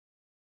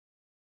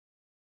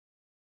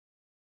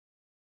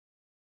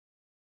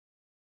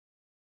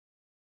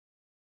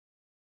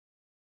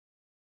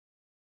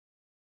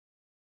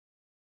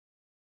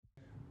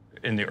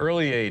In the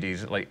early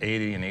 80s, like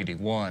 80 and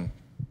 81,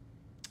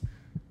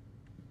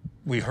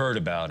 we heard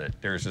about it.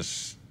 There's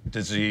this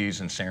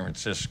disease in San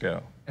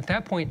Francisco. At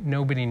that point,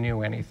 nobody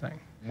knew anything.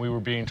 We were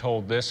being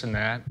told this and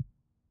that.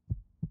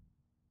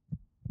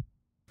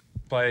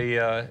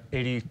 By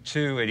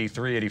 82,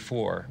 83,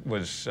 84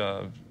 was,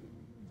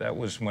 that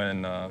was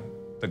when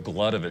the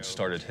glut of it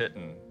started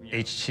hitting.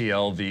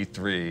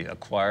 HTLV3,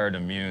 acquired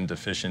immune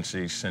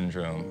deficiency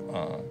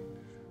syndrome,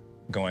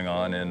 going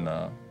on in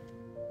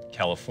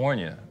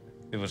California.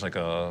 It was like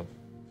a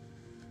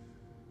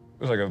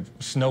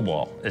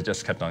snowball. It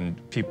just kept on,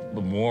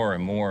 people, more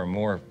and more and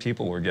more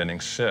people were getting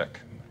sick.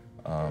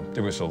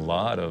 There was a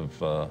lot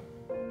of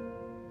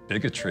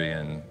bigotry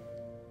and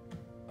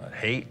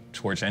hate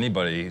towards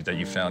anybody that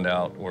you found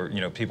out, or,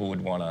 you know, people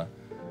would want to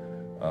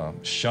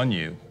shun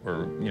you,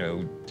 or, you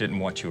know, didn't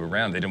want you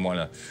around. They didn't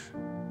want to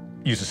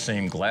use the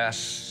same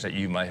glass that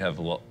you might have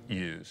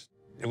used.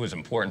 It was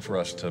important for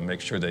us to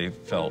make sure they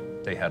felt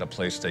they had a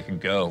place they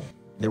could go.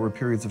 There were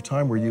periods of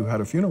time where you had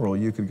a funeral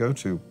you could go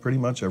to pretty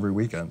much every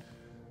weekend.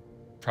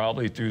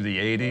 Probably through the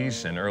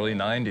 80s and early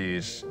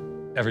 90s,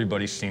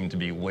 everybody seemed to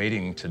be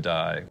waiting to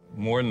die.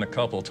 More than a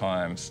couple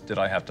times did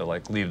I have to,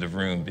 like, leave the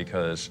room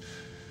because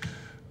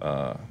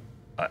I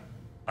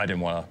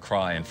didn't want to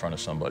cry in front of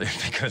somebody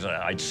because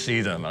I'd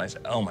see them and I'd say,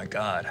 oh my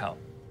God, how,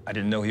 I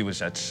didn't know he was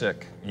that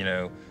sick. You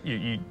know,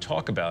 you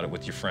talk about it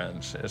with your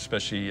friends,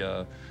 especially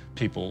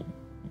people,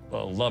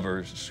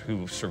 lovers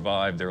who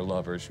survived their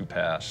lovers who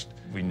passed.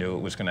 We knew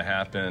it was going to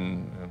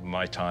happen.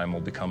 My time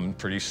will be coming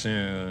pretty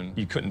soon.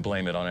 You couldn't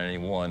blame it on any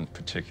one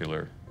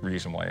particular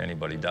reason why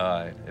anybody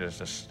died. It was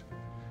just,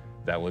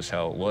 that was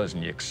how it was,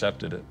 and you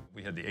accepted it.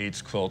 We had the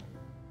AIDS quilt.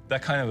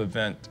 That kind of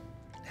event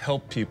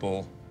helped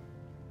people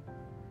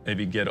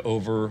maybe get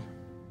over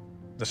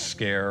the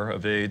scare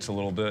of AIDS a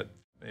little bit.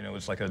 You know, it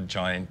was like a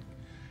giant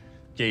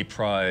gay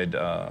pride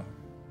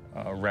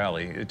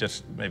rally. It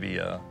just maybe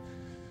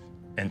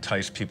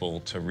enticed people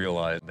to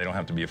realize they don't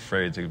have to be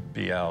afraid to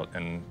be out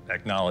and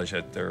acknowledge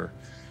that they're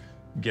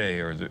gay,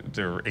 or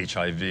they're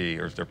HIV,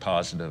 or if they're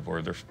positive,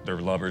 or their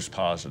lover's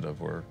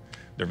positive, or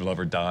their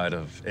lover died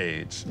of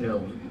AIDS. You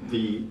know,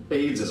 the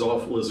AIDS, as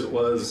awful as it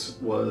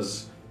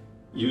was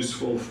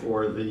useful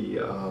for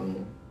the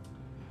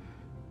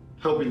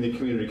helping the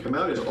community come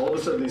out. Is all of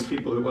a sudden these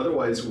people who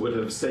otherwise would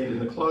have stayed in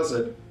the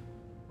closet,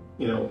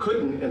 you know,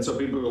 couldn't, and so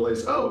people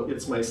realized, oh,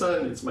 it's my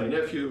son, it's my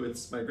nephew,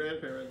 it's my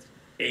grandparents.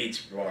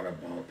 AIDS brought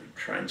about the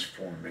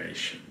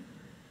transformation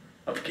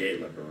of gay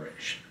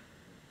liberation,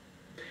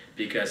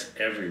 because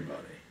everybody,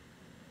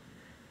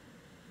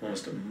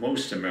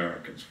 most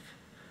Americans,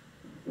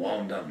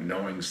 wound up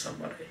knowing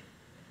somebody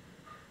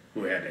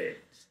who had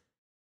AIDS.